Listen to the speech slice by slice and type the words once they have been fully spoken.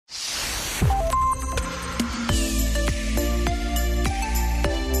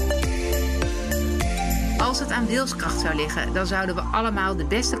Als het aan wilskracht zou liggen, dan zouden we allemaal de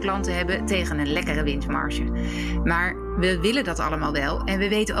beste klanten hebben tegen een lekkere winstmarge. Maar we willen dat allemaal wel en we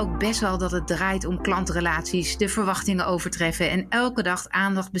weten ook best wel dat het draait om klantrelaties, de verwachtingen overtreffen en elke dag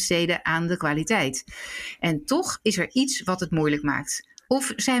aandacht besteden aan de kwaliteit. En toch is er iets wat het moeilijk maakt.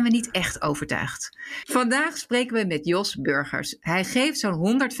 Of zijn we niet echt overtuigd? Vandaag spreken we met Jos Burgers. Hij geeft zo'n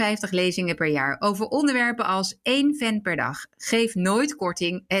 150 lezingen per jaar over onderwerpen als 1 fan per dag, geef nooit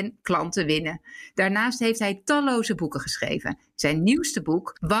korting en klanten winnen. Daarnaast heeft hij talloze boeken geschreven. Zijn nieuwste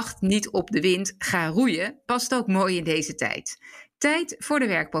boek, Wacht niet op de wind, ga roeien, past ook mooi in deze tijd. Tijd voor de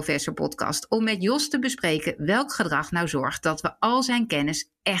Werkprofessor podcast om met Jos te bespreken welk gedrag nou zorgt dat we al zijn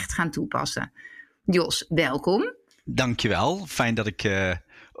kennis echt gaan toepassen. Jos, welkom. Dankjewel. Fijn dat ik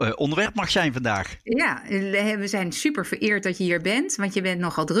onderwerp mag zijn vandaag. Ja, we zijn super vereerd dat je hier bent, want je bent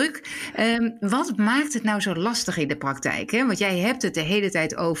nogal druk. Wat maakt het nou zo lastig in de praktijk? Hè? Want jij hebt het de hele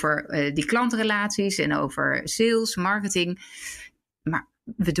tijd over die klantrelaties en over sales, marketing. Maar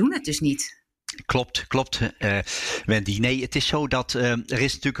we doen het dus niet. Klopt, Wendy. Nee, het is zo dat er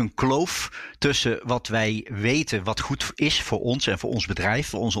is natuurlijk een kloof tussen wat wij weten wat goed is voor ons en voor ons bedrijf,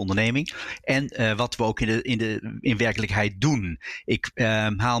 voor onze onderneming, en wat we ook in werkelijkheid doen. Ik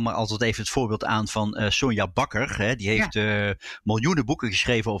haal maar altijd even het voorbeeld aan van Sonja Bakker. Hè. Die heeft miljoenen boeken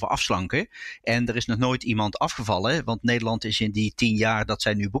geschreven over afslanken. En er is nog nooit iemand afgevallen, want Nederland is in die 10 jaar dat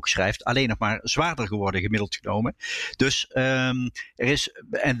zij nu boeken schrijft alleen nog maar zwaarder geworden, gemiddeld genomen. Dus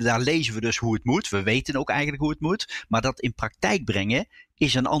en daar lezen we dus hoe het moet. We weten ook eigenlijk hoe het moet. Maar dat in praktijk brengen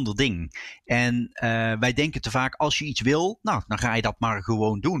is een ander ding. En wij denken te vaak, als je iets wil, nou, dan ga je dat maar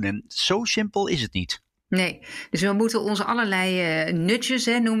gewoon doen. En zo simpel is het niet. Nee, dus we moeten onze allerlei nudges,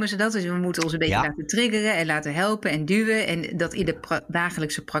 noemen ze dat. Dus we moeten ons een beetje laten triggeren en laten helpen en duwen. En dat in de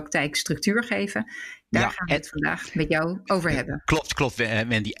dagelijkse praktijk structuur geven. Daar gaan we het vandaag met jou over hebben. Klopt,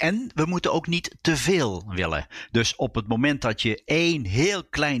 Wendy. En we moeten ook niet te veel willen. Dus op het moment dat je 1 heel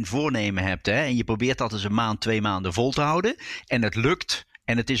klein voornemen hebt, en je probeert dat eens een maand, 2 maanden vol te houden, en het lukt,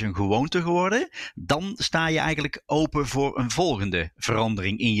 en het is een gewoonte geworden, dan sta je eigenlijk open voor een volgende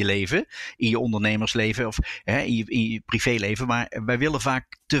verandering in je leven, in je ondernemersleven of in je privéleven. Maar wij willen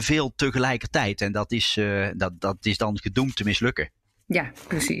vaak te veel tegelijkertijd en dat is dan gedoemd te mislukken. Ja,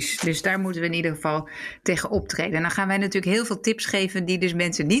 precies. Dus daar moeten we in ieder geval tegen optreden. En dan gaan wij natuurlijk heel veel tips geven die dus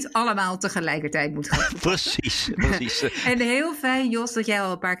mensen niet allemaal tegelijkertijd moeten gaan. Precies. En heel fijn, Jos, dat jij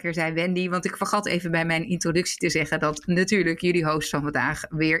al een paar keer zei, Wendy. Want ik vergat even bij mijn introductie te zeggen dat natuurlijk jullie host van vandaag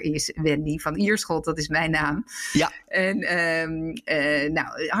weer is Wendy van Ierschot. Dat is mijn naam. Ja. En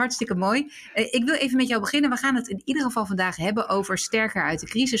hartstikke mooi. Ik wil even met jou beginnen. We gaan het in ieder geval vandaag hebben over sterker uit de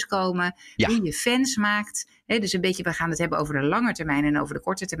crisis komen. Ja. Hoe je fans maakt. Dus een beetje, we gaan het hebben over de lange termijn en over de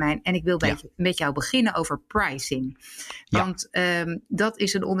korte termijn. En ik wil met jou beginnen over pricing. Want dat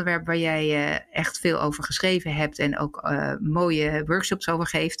is een onderwerp waar jij echt veel over geschreven hebt en ook mooie workshops over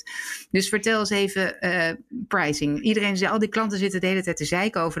geeft. Dus vertel eens even pricing. Al die klanten zitten de hele tijd te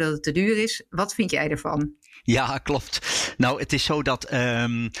zeiken over dat het te duur is. Wat vind jij ervan? Ja, klopt. Nou, het is zo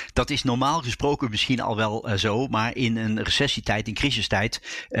dat is normaal gesproken misschien al wel zo. Maar in een recessietijd, in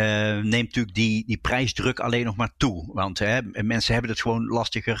crisistijd, neemt natuurlijk die prijsdruk alleen nog maar toe. Want mensen hebben het gewoon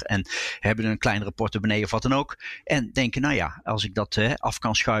lastiger en hebben een kleinere portemonnee of wat dan ook. En denken, nou ja, als ik dat af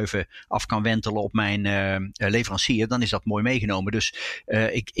kan schuiven, af kan wentelen op mijn leverancier, dan is dat mooi meegenomen. Dus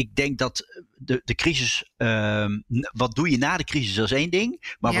ik denk dat de crisis, wat doe je na de crisis, dat is één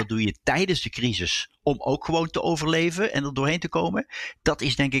ding. Maar wat doe je tijdens de crisis om ook gewoon te overleven en er doorheen te komen? Dat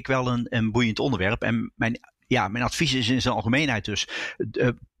is denk ik wel een boeiend onderwerp. En mijn advies is in zijn algemeenheid dus,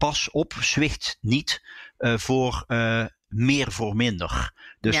 pas op, zwicht niet voor meer voor minder.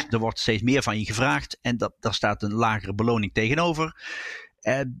 Dus er wordt steeds meer van je gevraagd en daar staat een lagere beloning tegenover.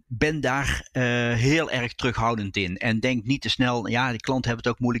 Ben daar heel erg terughoudend in. En denk niet te snel, de klant hebben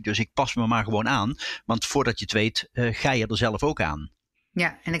het ook moeilijk, dus ik pas me maar gewoon aan. Want voordat je het weet, ga je er zelf ook aan.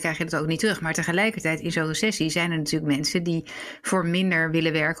 Ja, en dan krijg je het ook niet terug. Maar tegelijkertijd in zo'n recessie zijn er natuurlijk mensen die voor minder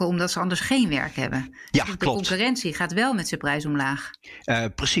willen werken omdat ze anders geen werk hebben. Ja, dus de klopt. Concurrentie gaat wel met zijn prijs omlaag.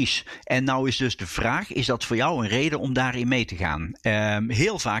 Precies. En nou is dus de vraag, is dat voor jou een reden om daarin mee te gaan?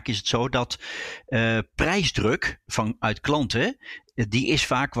 Heel vaak is het zo dat prijsdruk uit klanten, die is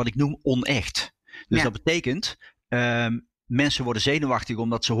vaak wat ik noem onecht. Dus dat betekent, mensen worden zenuwachtig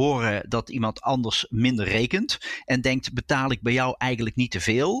omdat ze horen dat iemand anders minder rekent. En denkt, betaal ik bij jou eigenlijk niet te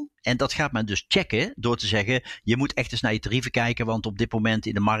veel? En dat gaat men dus checken door te zeggen, je moet echt eens naar je tarieven kijken, want op dit moment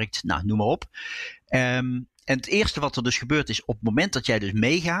in de markt, noem maar op. En het eerste wat er dus gebeurt is, op het moment dat jij dus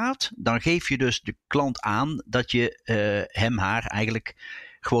meegaat, dan geef je dus de klant aan dat je haar eigenlijk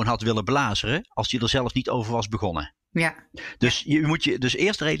gewoon had willen belazeren als hij er zelf niet over was begonnen. Ja. Dus je moet je dus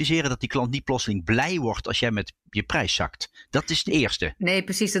eerst realiseren dat die klant niet plotseling blij wordt als jij met je prijs zakt. Dat is het eerste. Nee,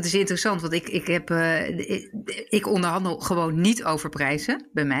 precies. Dat is interessant. Want ik onderhandel gewoon niet over prijzen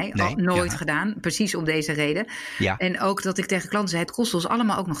bij mij. Nee, Nooit gedaan. Precies om deze reden. Ja. En ook dat ik tegen klanten zei, het kost ons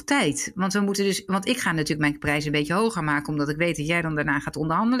allemaal ook nog tijd. Want ik ga natuurlijk mijn prijs een beetje hoger maken. Omdat ik weet dat jij dan daarna gaat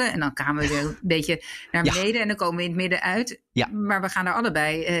onderhandelen. En dan gaan we weer een beetje naar beneden. En dan komen we in het midden uit. Ja. Maar we gaan er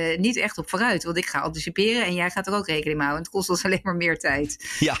allebei niet echt op vooruit. Want ik ga anticiperen en jij gaat er ook rekening mee houden. Het kost ons alleen maar meer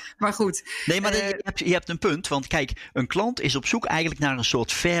tijd. Ja. Maar goed. Nee, maar je hebt een punt. Want kijk, een klant is op zoek eigenlijk naar een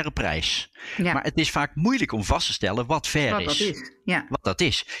soort faire prijs. Ja. Maar het is vaak moeilijk om vast te stellen wat fair is. Dat is. Ja. Wat dat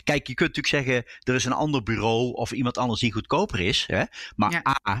is. Kijk, je kunt natuurlijk zeggen, er is een ander bureau of iemand anders die goedkoper is. Hè?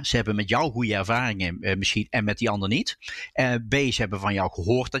 Maar A, ze hebben met jou goede ervaringen misschien en met die ander niet. B, ze hebben van jou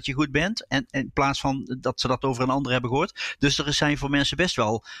gehoord dat je goed bent. En in plaats van dat ze dat over een ander hebben gehoord. Dus er zijn voor mensen best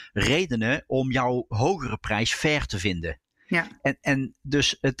wel redenen om jouw hogere prijs fair te vinden. Ja. En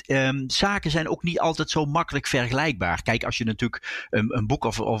dus zaken zijn ook niet altijd zo makkelijk vergelijkbaar. Kijk, als je natuurlijk een boek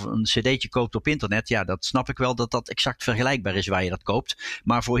of een cd'tje koopt op internet, ja, dat snap ik wel dat exact vergelijkbaar is waar je dat koopt.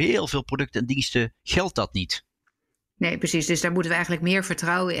 Maar voor heel veel producten en diensten geldt dat niet. Nee, precies. Dus daar moeten we eigenlijk meer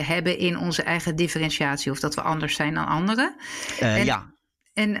vertrouwen hebben in onze eigen differentiatie. Of dat we anders zijn dan anderen. Ja.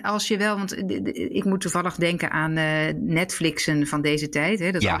 En als je wel, want ik moet toevallig denken aan Netflixen van deze tijd.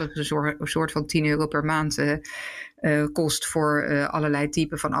 Hè, dat alles een soort van €10 per maand kost voor allerlei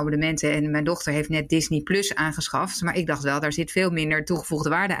typen van abonnementen. En mijn dochter heeft net Disney Plus aangeschaft. Maar ik dacht wel, daar zit veel minder toegevoegde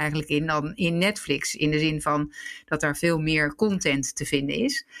waarde eigenlijk in dan in Netflix. In de zin van dat daar veel meer content te vinden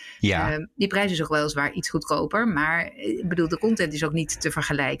is. Ja. Die prijs is ook weliswaar iets goedkoper. Maar ik bedoel, de content is ook niet te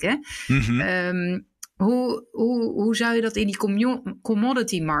vergelijken. Mm-hmm. Hoe zou je dat in die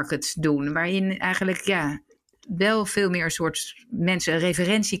commodity markets doen? Waarin eigenlijk wel veel meer soort mensen een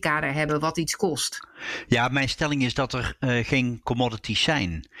referentiekader hebben wat iets kost. Ja, mijn stelling is dat er geen commodities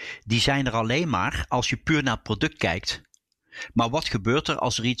zijn. Die zijn er alleen maar als je puur naar het product kijkt. Maar wat gebeurt er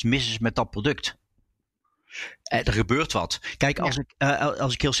als er iets mis is met dat product? Er gebeurt wat. Kijk,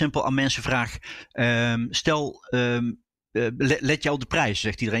 als ik heel simpel aan mensen vraag, stel... let je op de prijs?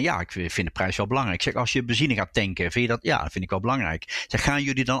 Zegt iedereen, ja, ik vind de prijs wel belangrijk. Ik zeg, als je benzine gaat tanken, vind je dat? Ja, dat vind ik wel belangrijk. Ik zeg, gaan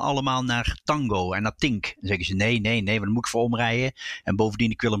jullie dan allemaal naar Tango en naar Tink? Dan zeggen ze, nee, want dan moet ik voor omrijden. En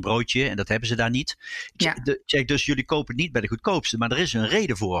bovendien, ik wil een broodje en dat hebben ze daar niet. Ik zeg, dus jullie kopen het niet bij de goedkoopste, maar er is een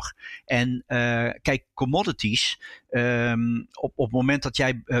reden voor. En kijk, commodities, op het moment dat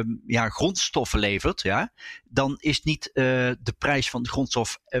jij grondstoffen levert, dan is niet de prijs van de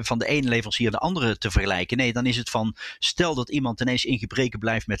grondstof van de ene leverancier de andere te vergelijken. Nee, dan is het van, stel dat iemand ineens in gebreken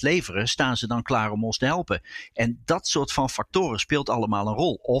blijft met leveren, staan ze dan klaar om ons te helpen? En dat soort van factoren speelt allemaal een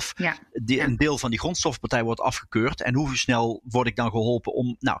rol. Of een deel van die grondstofpartij wordt afgekeurd en hoe snel word ik dan geholpen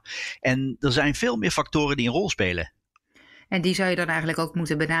om... En er zijn veel meer factoren die een rol spelen. En die zou je dan eigenlijk ook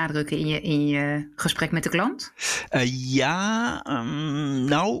moeten benadrukken in je gesprek met de klant?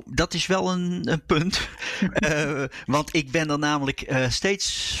 Dat is wel een punt. Want ik ben er namelijk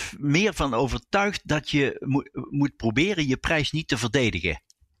steeds meer van overtuigd dat je moet proberen je prijs niet te verdedigen.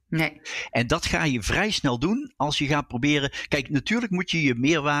 Nee. En dat ga je vrij snel doen als je gaat proberen... Kijk, natuurlijk moet je je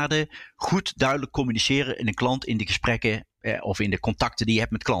meerwaarde goed duidelijk communiceren in een klant, in de gesprekken of in de contacten die je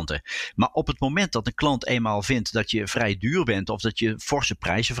hebt met klanten. Maar op het moment dat een klant eenmaal vindt dat je vrij duur bent of dat je forse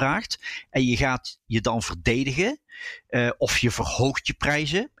prijzen vraagt en je gaat je dan verdedigen of je verhoogt je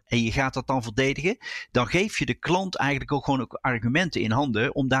prijzen en je gaat dat dan verdedigen, dan geef je de klant eigenlijk ook gewoon argumenten in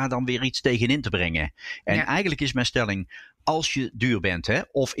handen om daar dan weer iets tegenin te brengen. En eigenlijk is mijn stelling, als je duur bent,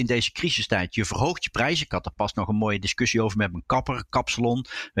 of in deze crisistijd, je verhoogt je prijzen. Ik had er pas nog een mooie discussie over met mijn kapsalon.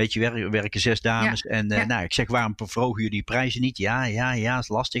 Weet je, werken 6 dames. En ik zeg, waarom verhogen jullie prijzen niet? Ja, is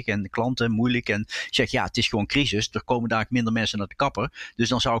lastig. En de klanten, moeilijk. En ik zeg, het is gewoon crisis. Er komen daar minder mensen naar de kapper. Dus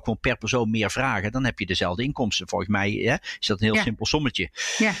dan zou ik gewoon per persoon meer vragen. Dan heb je dezelfde inkomsten. Volgens mij is dat een heel simpel sommetje.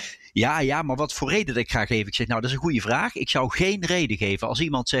 Ja, maar wat voor reden dat ik ga geven? Ik zeg, dat is een goede vraag. Ik zou geen reden geven. Als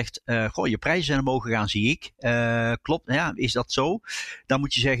iemand zegt, je prijzen zijn omhoog gegaan, zie ik. Klopt, is dat zo? Dan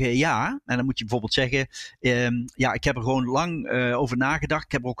moet je zeggen ja. En dan moet je bijvoorbeeld zeggen, ik heb er gewoon lang over nagedacht.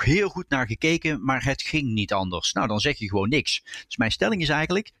 Ik heb er ook heel goed naar gekeken, maar het ging niet anders. Nou, dan zeg je gewoon niks. Dus mijn stelling is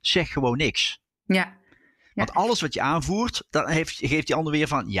eigenlijk, zeg gewoon niks. Ja. Want alles wat je aanvoert, dan geeft die ander weer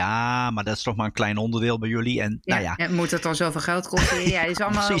van... maar dat is toch maar een klein onderdeel bij jullie. En, moet het dan zoveel geld kosten? Ja, dat is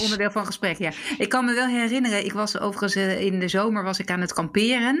allemaal een onderdeel van gesprek. Ja. Ik kan me wel herinneren, ik was overigens in de zomer was ik aan het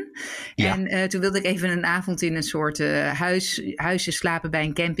kamperen. Ja. En toen wilde ik even een avond in een soort huisje slapen bij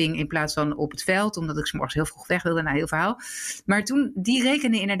een camping... in plaats van op het veld, omdat ik 's morgens heel vroeg weg wilde naar heel verhaal. Maar toen, die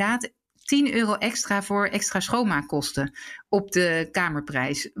rekenen inderdaad... €10 extra voor extra schoonmaakkosten op de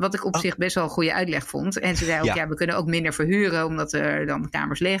kamerprijs. Wat ik op zich best wel een goede uitleg vond. En ze zei ook, we kunnen ook minder verhuren, omdat er dan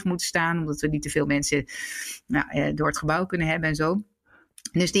kamers leeg moeten staan, omdat we niet te veel mensen door het gebouw kunnen hebben en zo.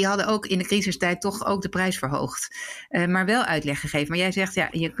 Dus die hadden ook in de crisistijd toch ook de prijs verhoogd. Maar wel uitleg gegeven. Maar jij zegt,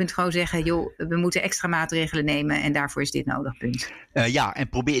 je kunt gewoon zeggen, joh, we moeten extra maatregelen nemen en daarvoor is dit nodig, punt. En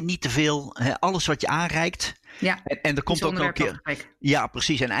probeer niet te veel, alles wat je aanreikt. Ja, en er komt ook nog een keer. Ja,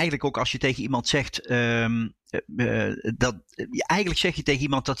 precies. En eigenlijk ook als je tegen iemand zegt. Eigenlijk zeg je tegen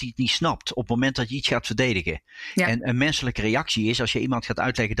iemand dat hij het niet snapt. Op het moment dat je iets gaat verdedigen. Ja. En een menselijke reactie is. Als je iemand gaat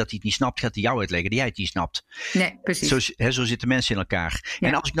uitleggen dat hij het niet snapt. Gaat hij jou uitleggen dat jij het niet snapt. Nee, precies. Zo zitten mensen in elkaar. Ja.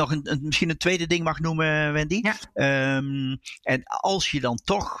 En als ik nog misschien een tweede ding mag noemen, Wendy. Ja. En als je dan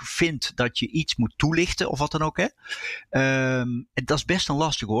toch vindt dat je iets moet toelichten. Of wat dan ook. Dat is best een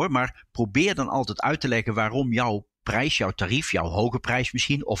lastig hoor. Maar probeer dan altijd uit te leggen waarom jouw prijs, jouw tarief, jouw hoge prijs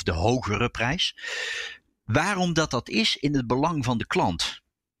misschien. Of de hogere prijs. Waarom dat is in het belang van de klant.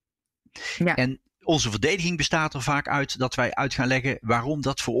 Ja. En onze verdediging bestaat er vaak uit dat wij uit gaan leggen waarom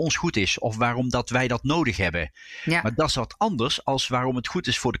dat voor ons goed is. Of waarom dat wij dat nodig hebben. Ja. Maar dat is wat anders als waarom het goed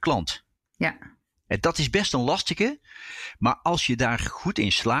is voor de klant. Ja. En dat is best een lastige. Maar als je daar goed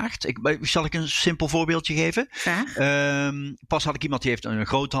in slaagt. Zal ik een simpel voorbeeldje geven? Ja. Pas had ik iemand die heeft een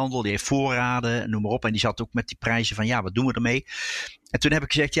groothandel. Die heeft voorraden, noem maar op. En die zat ook met die prijzen van wat doen we ermee? En toen heb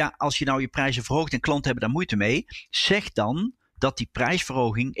ik gezegd, als je nou je prijzen verhoogt en klanten hebben daar moeite mee. Zeg dan dat die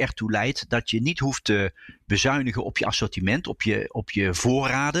prijsverhoging ertoe leidt dat je niet hoeft te bezuinigen op je assortiment, op je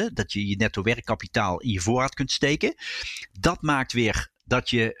voorraden. Dat je je netto werkkapitaal in je voorraad kunt steken. Dat maakt weer dat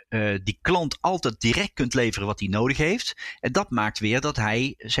je die klant altijd direct kunt leveren wat hij nodig heeft. En dat maakt weer dat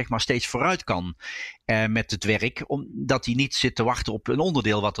hij zeg maar steeds vooruit kan met het werk. Omdat hij niet zit te wachten op een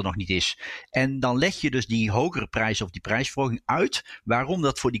onderdeel wat er nog niet is. En dan leg je dus die hogere prijs of die prijsverhoging uit waarom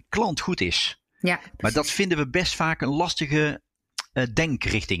dat voor die klant goed is. Ja, maar dat vinden we best vaak een lastige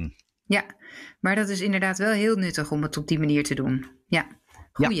denkrichting. Ja, maar dat is inderdaad wel heel nuttig om het op die manier te doen. Ja.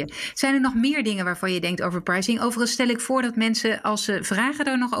 Goeie. Ja. Zijn er nog meer dingen waarvan je denkt over pricing? Overigens stel ik voor dat mensen, als ze vragen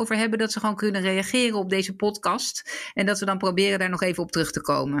daar nog over hebben, dat ze gewoon kunnen reageren op deze podcast. En dat we dan proberen daar nog even op terug te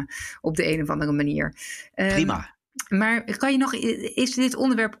komen. Op de een of andere manier. Prima. Maar is dit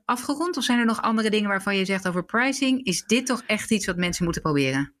onderwerp afgerond? Of zijn er nog andere dingen waarvan je zegt over pricing? Is dit toch echt iets wat mensen moeten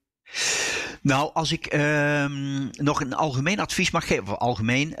proberen? Nou, als ik nog een algemeen advies mag geven.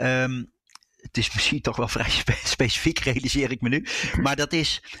 Algemeen. Het is misschien toch wel vrij specifiek, realiseer ik me nu. Maar dat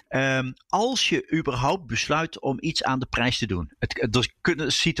is, als je überhaupt besluit om iets aan de prijs te doen. Er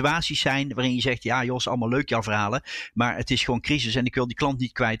kunnen situaties zijn waarin je zegt, ja Jos, allemaal leuk jouw verhalen. Maar het is gewoon crisis en ik wil die klant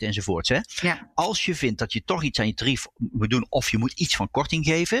niet kwijt enzovoorts. Hè? Ja. Als je vindt dat je toch iets aan je tarief moet doen of je moet iets van korting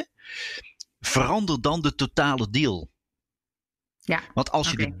geven. Verander dan de totale deal. Ja. Want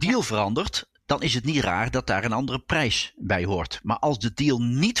als je de deal verandert, dan is het niet raar dat daar een andere prijs bij hoort. Maar als de deal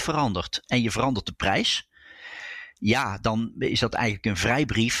niet verandert en je verandert de prijs, dan is dat eigenlijk een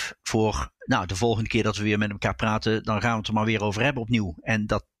vrijbrief voor de volgende keer dat we weer met elkaar praten, dan gaan we het er maar weer over hebben opnieuw. En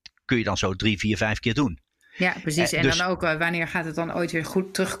dat kun je dan zo 3, 4, 5 keer doen. Ja, precies. En dus, dan ook, wanneer gaat het dan ooit weer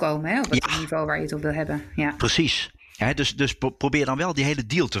goed terugkomen, hè? Op het niveau waar je het op wil hebben. Ja. Precies. He, dus probeer dan wel die hele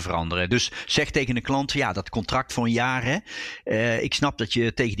deal te veranderen. Dus zeg tegen de klant, dat contract voor een jaar. Hè, ik snap dat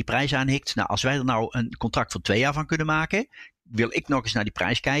je tegen die prijs aanhikt. Nou, als wij er nou een contract voor 2 jaar van kunnen maken, wil ik nog eens naar die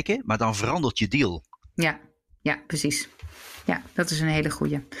prijs kijken. Maar dan verandert je deal. Ja, precies. Ja, dat is een hele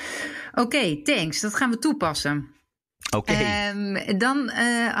goeie. Oké, thanks. Dat gaan we toepassen. Oké. Dan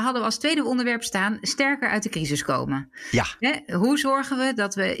hadden we als tweede onderwerp staan, sterker uit de crisis komen. Ja. Hoe zorgen we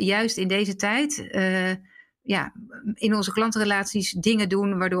dat we juist in deze tijd in onze klantenrelaties dingen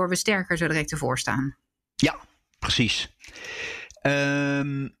doen waardoor we sterker zo direct ervoor staan? Ja, precies.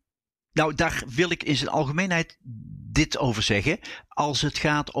 Daar wil ik in zijn algemeenheid dit over zeggen. Als het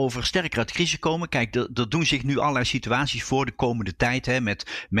gaat over sterker uit de crisis komen. Kijk, er doen zich nu allerlei situaties voor de komende tijd. Hè,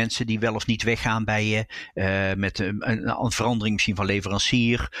 met mensen die wel of niet weggaan bij je. Met een verandering misschien van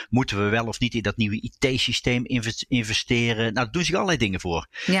leverancier. Moeten we wel of niet in dat nieuwe IT-systeem investeren? Nou, daar doen zich allerlei dingen voor.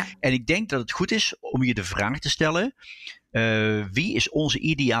 Ja. En ik denk dat het goed is om je de vraag te stellen. Wie is onze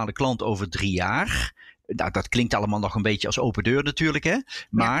ideale klant over 3 jaar? Nou, dat klinkt allemaal nog een beetje als open deur natuurlijk. Hè?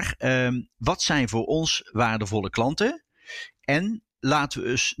 Maar wat zijn voor ons waardevolle klanten? En laten we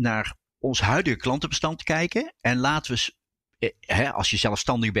eens naar ons huidige klantenbestand kijken. En laten we eens, als je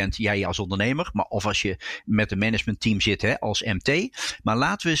zelfstandig bent, jij als ondernemer. Maar of als je met een managementteam zit als MT. Maar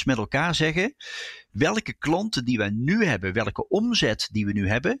laten we eens met elkaar zeggen. Welke klanten die wij nu hebben, welke omzet die we nu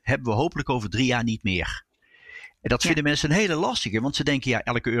hebben, hebben we hopelijk over 3 jaar niet meer. En dat vinden mensen een hele lastige, want ze denken ja,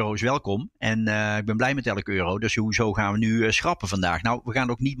 elke euro is welkom. En ik ben blij met elke euro, dus hoezo gaan we nu schrappen vandaag? Nou, we gaan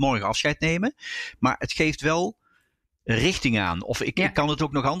ook niet morgen afscheid nemen, maar het geeft wel richting aan. Of ik kan het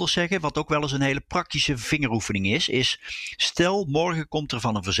ook nog anders zeggen, wat ook wel eens een hele praktische vingeroefening is stel morgen komt er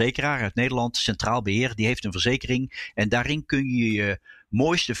van een verzekeraar uit Nederland, Centraal Beheer, die heeft een verzekering en daarin kun je je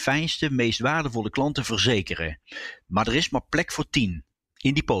mooiste, fijnste, meest waardevolle klanten verzekeren. Maar er is maar plek voor 10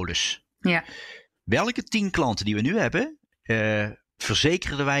 in die polis. Ja. Welke 10 klanten die we nu hebben,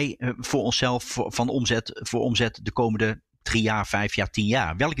 verzekeren wij voor onszelf voor omzet de komende 3 jaar, 5 jaar, 10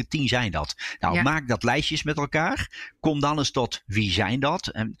 jaar. Welke 10 zijn dat? Nou, maak dat lijstjes met elkaar. Kom dan eens tot wie zijn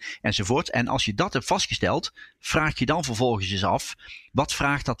dat enzovoort. En als je dat hebt vastgesteld, vraag je dan vervolgens eens af, wat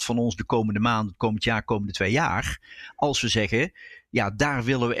vraagt dat van ons de komende maand, komend jaar, komende 2 jaar? Als we zeggen, ja, daar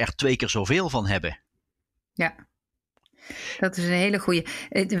willen we er 2 keer zoveel van hebben. Ja. Dat is een hele goeie.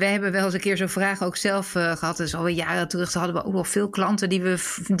 We hebben wel eens een keer zo'n vraag ook zelf gehad. Dus alweer jaren terug hadden we ook nog veel klanten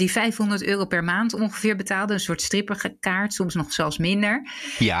die 500 euro per maand ongeveer betaalden. Een soort strippenkaart, soms nog zelfs minder.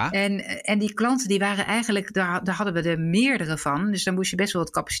 Ja. En die klanten die waren eigenlijk, daar hadden we er meerdere van. Dus daar moest je best wel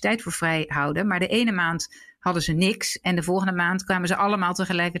wat capaciteit voor vrij houden. Maar de ene maand hadden ze niks. En de volgende maand kwamen ze allemaal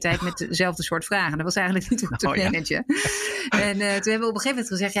tegelijkertijd met dezelfde soort vragen. Dat was eigenlijk niet goed te managen. Ja. En toen hebben we op een gegeven moment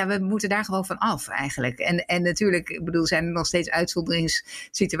gezegd, ja, we moeten daar gewoon van af eigenlijk. En natuurlijk, ik bedoel, zijn er nog steeds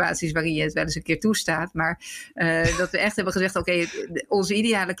uitzonderingssituaties waarin je het wel eens een keer toestaat. Maar dat we echt hebben gezegd, oké, onze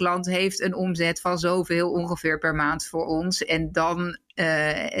ideale klant heeft een omzet van zoveel ongeveer per maand voor ons. En dan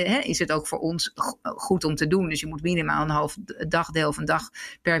is het ook voor ons goed om te doen. Dus je moet minimaal een half dagdeel of een dag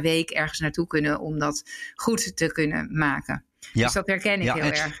per week ergens naartoe kunnen om dat goed te kunnen maken. Ja. Dus dat herken ik heel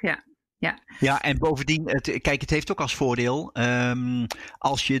erg. Ja, en bovendien, het heeft ook als voordeel,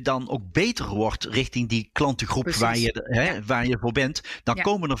 als je dan ook beter wordt richting die klantengroep waar je voor bent, dan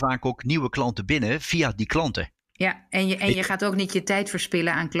komen er vaak ook nieuwe klanten binnen via die klanten. Ja, en je gaat ook niet je tijd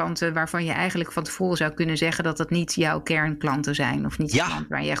verspillen aan klanten waarvan je eigenlijk van tevoren zou kunnen zeggen dat het niet jouw kernklanten zijn. Of niet de klant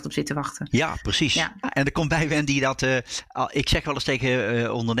waar je echt op zit te wachten. Ja, precies. Ja. En er komt bij Wendy dat, ik zeg wel eens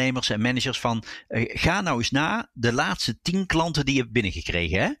tegen ondernemers en managers van, ga nou eens na de laatste 10 klanten die je hebt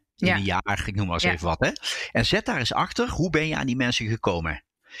binnengekregen, hè? In een jaar, ik noem maar eens even wat, hè? En zet daar eens achter, hoe ben je aan die mensen gekomen?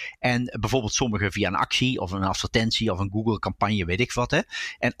 En bijvoorbeeld sommigen via een actie of een advertentie of een Google campagne, weet ik wat. Hè?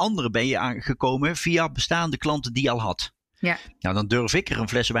 En anderen ben je aangekomen via bestaande klanten die je al had. Ja. Nou, dan durf ik er een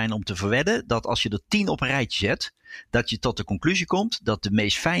fles wijn om te verwedden dat als je er 10 op een rijtje zet, dat je tot de conclusie komt dat de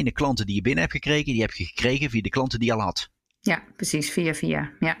meest fijne klanten die je binnen hebt gekregen, die heb je gekregen via de klanten die je al had. Ja, precies.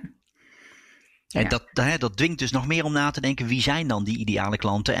 Via. Ja. En dat dwingt dus nog meer om na te denken, wie zijn dan die ideale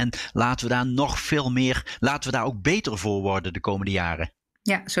klanten? En laten we daar nog veel meer, laten we daar ook beter voor worden de komende jaren.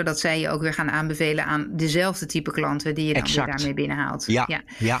 Ja, zodat zij je ook weer gaan aanbevelen aan dezelfde type klanten die je dan weer daarmee binnenhaalt.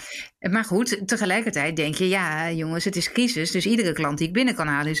 Ja. Maar goed, tegelijkertijd denk je, ja jongens, het is crisis. Dus iedere klant die ik binnen kan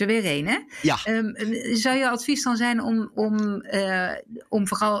halen is er weer één. Hè? Ja. Zou je advies dan zijn om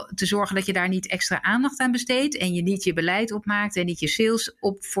vooral te zorgen dat je daar niet extra aandacht aan besteedt en je niet je beleid opmaakt en niet je sales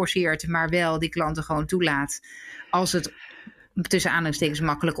opforceert, maar wel die klanten gewoon toelaat als het tussen aanhalingstekens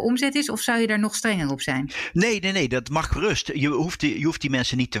makkelijke omzet is? Of zou je daar nog strenger op zijn? Nee, dat mag gerust. Je hoeft die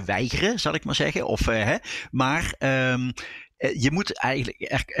mensen niet te weigeren, zal ik maar zeggen. Maar je moet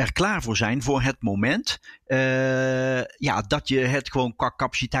eigenlijk er klaar voor zijn voor het moment dat je het gewoon qua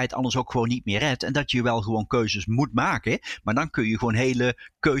capaciteit anders ook gewoon niet meer redt. En dat je wel gewoon keuzes moet maken. Maar dan kun je gewoon hele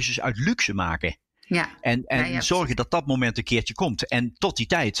keuzes uit luxe maken. Ja. En zorgen dat dat moment een keertje komt. En tot die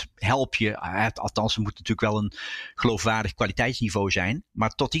tijd help je, althans het moet natuurlijk wel een geloofwaardig kwaliteitsniveau zijn, maar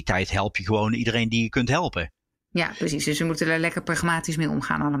tot die tijd help je gewoon iedereen die je kunt helpen. Ja, precies. Dus we moeten er lekker pragmatisch mee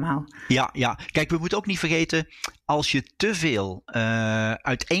omgaan allemaal. Ja. Kijk, we moeten ook niet vergeten, als je te veel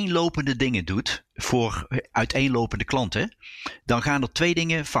uiteenlopende dingen doet voor uiteenlopende klanten, dan gaan er 2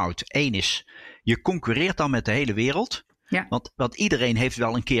 dingen fout. 1 is, je concurreert dan met de hele wereld. Ja. Want iedereen heeft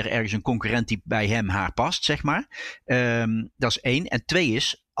wel een keer ergens een concurrent die bij hem haar past, zeg maar. Dat is 1. En 2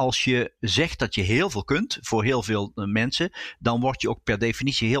 is, als je zegt dat je heel veel kunt voor heel veel mensen, dan word je ook per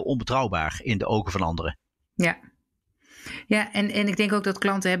definitie heel onbetrouwbaar in de ogen van anderen. Ja, en ik denk ook dat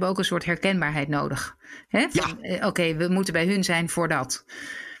klanten hebben ook een soort herkenbaarheid nodig. Hè? Oké, we moeten bij hun zijn voor dat.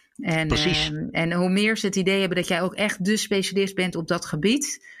 Precies. En hoe meer ze het idee hebben dat jij ook echt de specialist bent op dat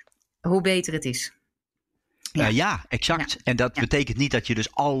gebied, hoe beter het is. Ja, exact. Ja. En dat betekent niet dat je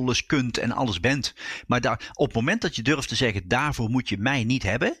dus alles kunt en alles bent. Maar op het moment dat je durft te zeggen, daarvoor moet je mij niet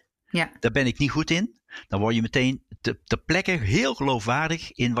hebben. Ja. Daar ben ik niet goed in. Dan word je meteen ter plekke heel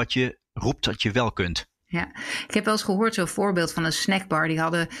geloofwaardig in wat je roept dat je wel kunt. Ja, ik heb wel eens gehoord zo'n voorbeeld van een snackbar. Die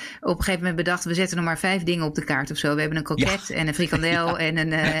hadden op een gegeven moment bedacht, we zetten nog maar 5 dingen op de kaart of zo. We hebben een kroket en een frikandel en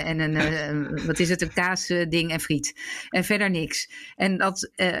een wat is het, een kaasding en friet. En verder niks. En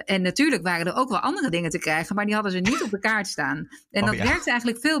natuurlijk waren er ook wel andere dingen te krijgen, maar die hadden ze niet op de kaart staan. En dat werkte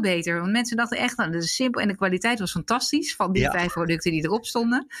eigenlijk veel beter. Want mensen dachten echt, dat is simpel. En de kwaliteit was fantastisch van die 5 producten die erop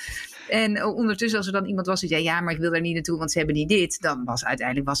stonden. En ondertussen, als er dan iemand was die zei, ja, maar ik wil daar niet naartoe, want ze hebben niet dit. Dan was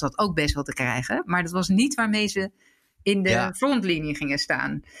uiteindelijk dat ook best wel te krijgen. Maar dat was niet waarmee ze in de frontlinie gingen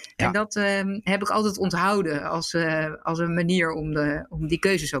staan. Ja. En dat heb ik altijd onthouden als een manier om die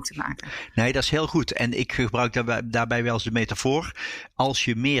keuzes ook te maken. Nee, dat is heel goed. En ik gebruik daarbij wel eens de metafoor. Als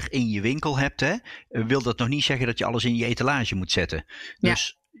je meer in je winkel hebt, wil dat nog niet zeggen dat je alles in je etalage moet zetten.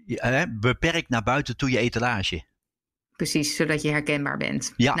 Dus beperk naar buiten toe je etalage. Precies, zodat je herkenbaar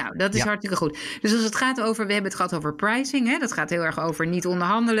bent. Ja. Nou, dat is hartstikke goed. Dus als het gaat over, we hebben het gehad over pricing. Hè? Dat gaat heel erg over niet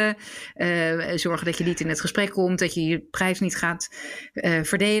onderhandelen. Zorgen dat je niet in het gesprek komt. Dat je je prijs niet gaat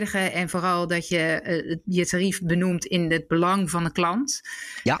verdedigen. En vooral dat je je tarief benoemt in het belang van de klant.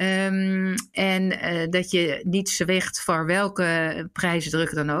 Ja. Dat je niet zwicht voor welke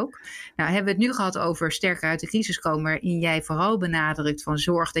prijsdruk dan ook. Nou, hebben we het nu gehad over sterker uit de crisis komen. Waarin jij vooral benadrukt van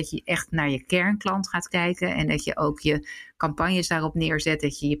zorg dat je echt naar je kernklant gaat kijken. En dat je ook je campagnes daarop neerzet.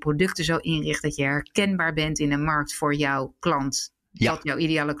 Dat je je producten zo inricht dat je herkenbaar bent in een markt voor jouw klant. Ja. Dat jouw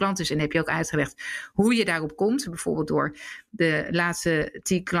ideale klant is. En heb je ook uitgelegd hoe je daarop komt. Bijvoorbeeld door de laatste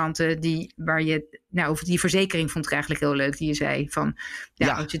 10 klanten waar je, over die verzekering vond ik eigenlijk heel leuk. Die je zei van,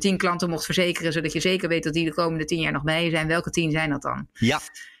 als je 10 klanten mocht verzekeren, zodat je zeker weet dat die de komende 10 jaar nog bij je zijn. Welke 10 zijn dat dan? Ja.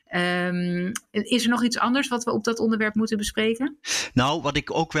 Is er nog iets anders wat we op dat onderwerp moeten bespreken? Nou, wat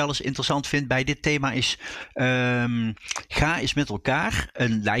ik ook wel eens interessant vind bij dit thema is, ga eens met elkaar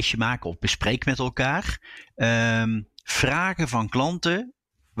een lijstje maken of bespreek met elkaar vragen van klanten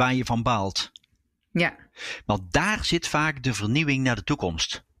waar je van baalt. Ja. Want daar zit vaak de vernieuwing naar de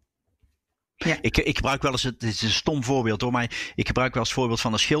toekomst. Ja. Ik gebruik wel eens, het is een stom voorbeeld hoor, maar ik gebruik wel eens voorbeeld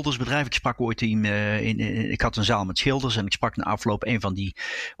van een schildersbedrijf. Ik sprak ooit ik had een zaal met schilders en ik sprak na afloop een van die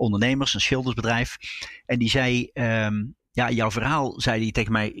ondernemers, een schildersbedrijf. En die zei, jouw verhaal, zei hij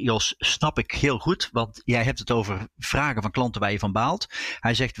tegen mij, Jos, snap ik heel goed, want jij hebt het over vragen van klanten waar je van baalt.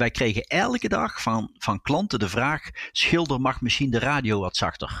 Hij zegt, wij kregen elke dag van klanten de vraag, schilder mag misschien de radio wat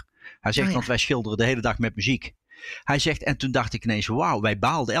zachter. Hij zegt, want wij schilderen de hele dag met muziek. Hij zegt, en toen dacht ik ineens, wauw, wij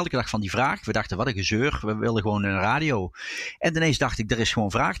baalden elke dag van die vraag. We dachten, wat een gezeur, we willen gewoon een radio. En ineens dacht ik, er is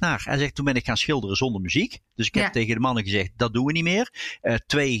gewoon vraag naar. Hij zegt, toen ben ik gaan schilderen zonder muziek. Dus ik heb tegen de mannen gezegd, dat doen we niet meer.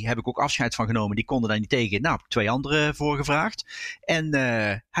 2 heb ik ook afscheid van genomen, die konden daar niet tegen. Nou, heb ik 2 anderen voor gevraagd. En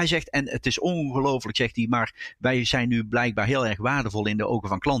hij zegt, en het is ongelooflijk, zegt hij, maar wij zijn nu blijkbaar heel erg waardevol in de ogen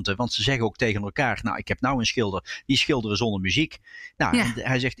van klanten. Want ze zeggen ook tegen elkaar, nou, ik heb nou een schilder, die schilderen zonder muziek. Nou,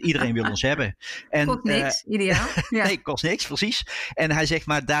 hij zegt, iedereen wil ons hebben. En, kost niks, ideaal. Ja. Nee, kost niks, precies. En hij zegt,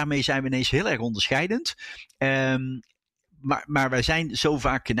 maar daarmee zijn we ineens heel erg onderscheidend. Maar wij zijn zo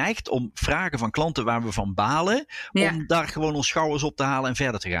vaak geneigd om vragen van klanten waar we van balen, om daar gewoon ons schouders op te halen en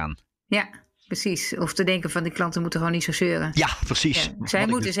verder te gaan. Ja. Precies. Of te denken van die klanten moeten gewoon niet zo zeuren. Ja, precies. Ja. Zij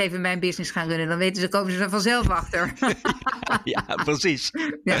moeten eens even mijn business gaan runnen. Dan weten ze, komen ze er vanzelf achter. Ja, precies.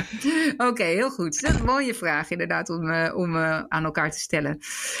 Ja. Oké, heel goed. Dat is een mooie vraag inderdaad om aan elkaar te stellen.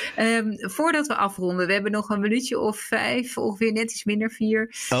 Voordat we afronden, we hebben nog een minuutje of 5, ongeveer net iets minder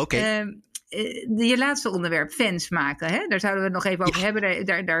 4. Oké. Je laatste onderwerp, fans maken. Hè? Daar zouden we het nog even over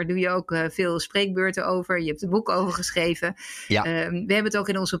hebben. Daar doe je ook veel spreekbeurten over. Je hebt een boek over geschreven. Ja. We hebben het ook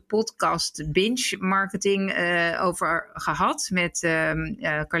in onze podcast Binge Marketing over gehad met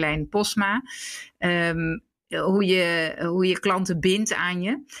Carlijn Posma. Hoe je klanten bindt aan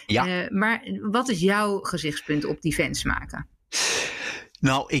je. Ja. Maar wat is jouw gezichtspunt op die fans maken?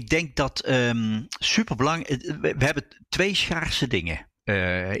 Nou, ik denk dat superbelangrijk. We hebben 2 schaarse dingen.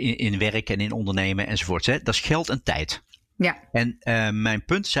 In werk en in ondernemen enzovoort. Hè? Dat is geld en tijd. Ja. En mijn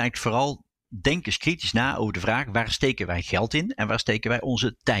punt is eigenlijk vooral, denk eens kritisch na over de vraag, waar steken wij geld in en waar steken wij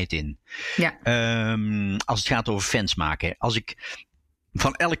onze tijd in? Ja. Als het gaat over fans maken. Als ik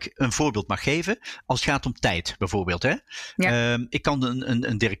van elk een voorbeeld mag geven, als het gaat om tijd bijvoorbeeld. Hè? Ja. Ik kan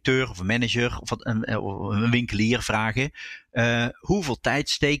een directeur of een manager of een winkelier vragen, hoeveel tijd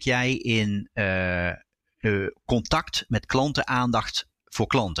steek jij in contact met klanten, aandacht voor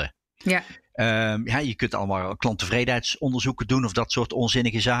klanten? Ja. Je kunt allemaal klanttevredenheidsonderzoeken doen of dat soort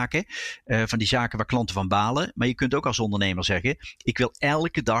onzinnige zaken. Van die zaken waar klanten van balen. Maar je kunt ook als ondernemer zeggen, ik wil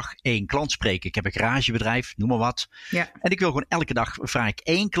elke dag 1 klant spreken. Ik heb een garagebedrijf, noem maar wat. Ja. En ik wil gewoon elke dag, vraag ik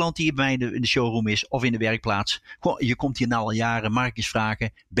 1 klant die bij mij in de showroom is of in de werkplaats. Je komt hier nou al jaren, mag ik eens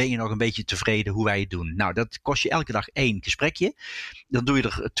vragen, ben je nog een beetje tevreden hoe wij het doen? Nou, dat kost je elke dag 1 gesprekje. Dan doe je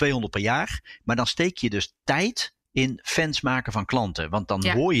er 200 per jaar. Maar dan steek je dus tijd in fans maken van klanten. Want dan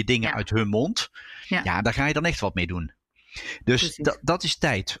hoor je dingen uit hun mond. Ja, daar ga je dan echt wat mee doen. Dus dat is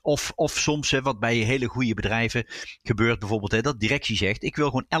tijd. Of soms, wat bij hele goede bedrijven gebeurt bijvoorbeeld, dat directie zegt, ik wil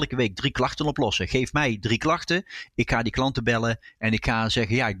gewoon elke week 3 klachten oplossen. Geef mij 3 klachten. Ik ga die klanten bellen en ik ga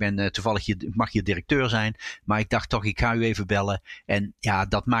zeggen, ik ben toevallig ik mag hier directeur zijn, maar ik dacht toch, ik ga u even bellen. En ja,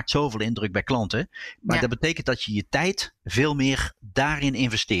 dat maakt zoveel indruk bij klanten. Maar dat betekent dat je je tijd veel meer daarin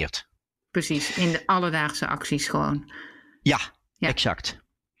investeert. Precies, in de alledaagse acties gewoon. Ja. Exact.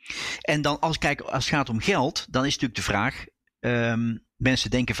 En dan als het gaat om geld, dan is natuurlijk de vraag, mensen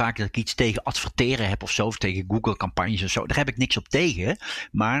denken vaak dat ik iets tegen adverteren heb of zo, of tegen Google campagnes of zo. Daar heb ik niks op tegen.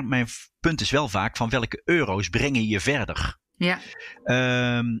 Maar mijn punt is wel vaak van welke euro's brengen je verder. Ja.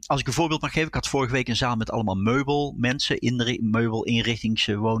 Als ik een voorbeeld mag geven, ik had vorige week een zaal met allemaal meubelmensen,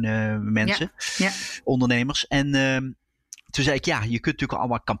 meubelinrichtingswonen mensen, ondernemers. En toen zei ik, je kunt natuurlijk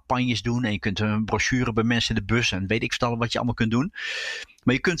allemaal campagnes doen en je kunt een brochure bij mensen in de bus en weet ik vertellen wat je allemaal kunt doen.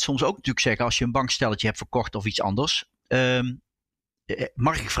 Maar je kunt soms ook natuurlijk zeggen, als je een bankstelletje hebt verkocht of iets anders,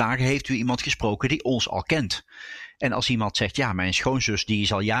 mag ik vragen, heeft u iemand gesproken die ons al kent? En als iemand zegt, mijn schoonzus die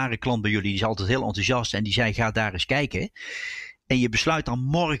is al jaren klant bij jullie, die is altijd heel enthousiast en die zei, ga daar eens kijken. En je besluit dan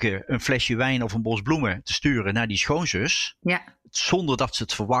morgen een flesje wijn of een bos bloemen te sturen naar die schoonzus. Ja. Zonder dat ze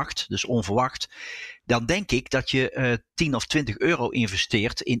het verwacht, dus onverwacht. Dan denk ik dat je 10 of 20 euro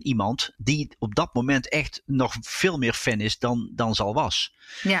investeert in iemand die op dat moment echt nog veel meer fan is dan ze al was.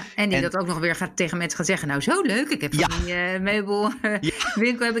 Ja, en die dat ook nog weer tegen mensen gaat zeggen. Nou, zo leuk. Ik heb van die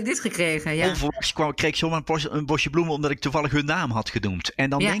meubelwinkel heb ik dit gekregen. Ja. Onverwachts kreeg ik zomaar een bosje bloemen omdat ik toevallig hun naam had genoemd. En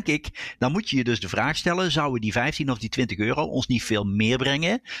dan denk ik, dan moet je je dus de vraag stellen, zouden die 15 of die 20 euro ons niet veel meer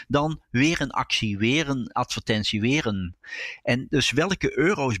brengen dan weer een actie, weer een advertentie, weer een... En dus welke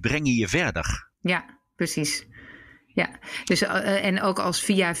euro's brengen je verder? Ja, precies. Ja, dus en ook als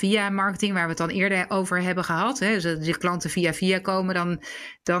via marketing, waar we het dan eerder over hebben gehad. Hè, dus als je klanten via komen,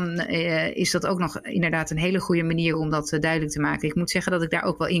 dan is dat ook nog inderdaad een hele goede manier om dat duidelijk te maken. Ik moet zeggen dat ik daar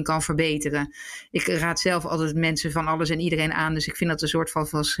ook wel in kan verbeteren. Ik raad zelf altijd mensen van alles en iedereen aan, dus ik vind dat een soort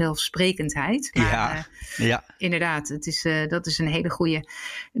van zelfsprekendheid. Maar, inderdaad, dat is een hele goede.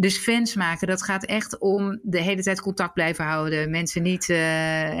 Dus fans maken, dat gaat echt om de hele tijd contact blijven houden. Mensen niet,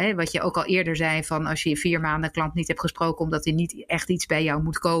 wat je ook al eerder zei, van als je 4 maanden klant niet hebt gesproken omdat hij niet echt iets bij jou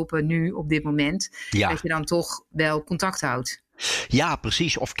moet kopen nu op dit moment, dat je dan toch wel contact houdt. Ja,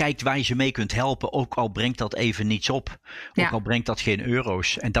 precies. Of kijkt waar je ze mee kunt helpen, ook al brengt dat even niets op. Ook al brengt dat geen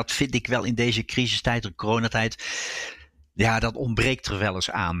euro's. En dat vind ik wel in deze crisistijd, de coronatijd, dat ontbreekt er wel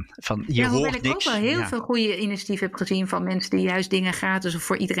eens aan. Hoewel ik ook wel heel veel goede initiatieven heb gezien van mensen die juist dingen gratis of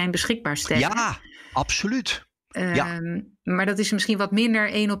voor iedereen beschikbaar stellen. Ja, absoluut. Maar dat is misschien wat minder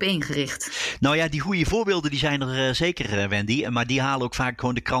 1-op-1 gericht. Nou ja, die goede voorbeelden die zijn er zeker, Wendy. Maar die halen ook vaak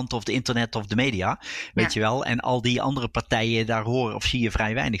gewoon de krant of de internet of de media. Weet je wel. En al die andere partijen, daar horen of zie je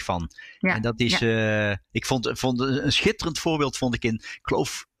vrij weinig van. Ja. En dat is, ik vond een schitterend voorbeeld vond ik in, ik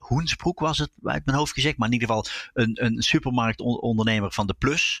geloof, Hoensbroek was het uit mijn hoofd gezegd. Maar in ieder geval een supermarktondernemer van de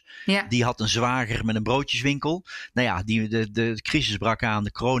Plus. Ja. Die had een zwager met een broodjeswinkel. Nou ja, de crisis brak aan,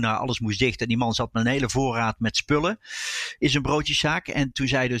 de corona, alles moest dicht. En die man zat met een hele voorraad met spullen in zijn broodjeszaak. En toen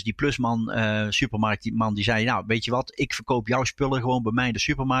zei dus die Plusman, supermarktman, die zei, nou weet je wat, ik verkoop jouw spullen gewoon bij mij in de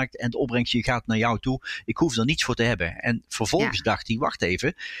supermarkt. En de opbrengst gaat naar jou toe. Ik hoef er niets voor te hebben. En vervolgens dacht hij, wacht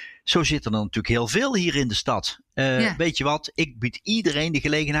even. Zo zitten er natuurlijk heel veel hier in de stad. Weet je wat, ik bied iedereen de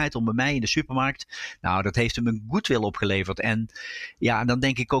gelegenheid om bij mij in de supermarkt. Nou, dat heeft hem een goodwill opgeleverd. En dan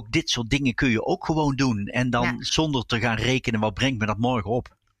denk ik ook, dit soort dingen kun je ook gewoon doen. En dan zonder te gaan rekenen, wat brengt me dat morgen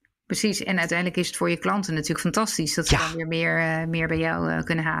op? Precies, en uiteindelijk is het voor je klanten natuurlijk fantastisch dat ze dan weer meer bij jou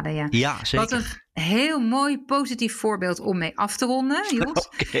kunnen halen. Ja, zeker. Wat een heel mooi positief voorbeeld om mee af te ronden, Jos.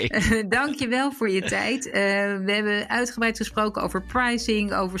 Dank je wel voor je tijd. We hebben uitgebreid gesproken over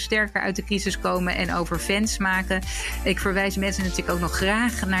pricing, over sterker uit de crisis komen en over fans maken. Ik verwijs mensen natuurlijk ook nog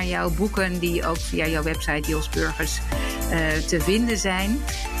graag naar jouw boeken die ook via jouw website Jos Burgers te vinden zijn.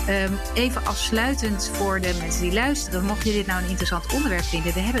 Even afsluitend voor de mensen die luisteren. Mocht je dit nou een interessant onderwerp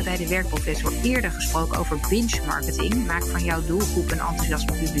vinden. We hebben bij de Werkprofessor eerder gesproken over binge marketing. Maak van jouw doelgroep een enthousiast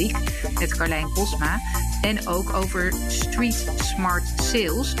publiek. Met Carlijn Posma. En ook over street smart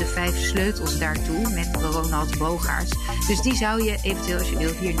sales. De 5 sleutels daartoe met Ronald Bogaerts. Dus die zou je eventueel als je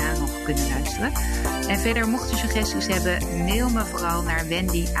wilt hierna nog kunnen luisteren. En verder mocht je suggesties hebben. Mail me vooral naar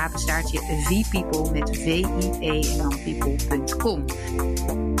Wendy _ VPeople met VIE en dan people.com.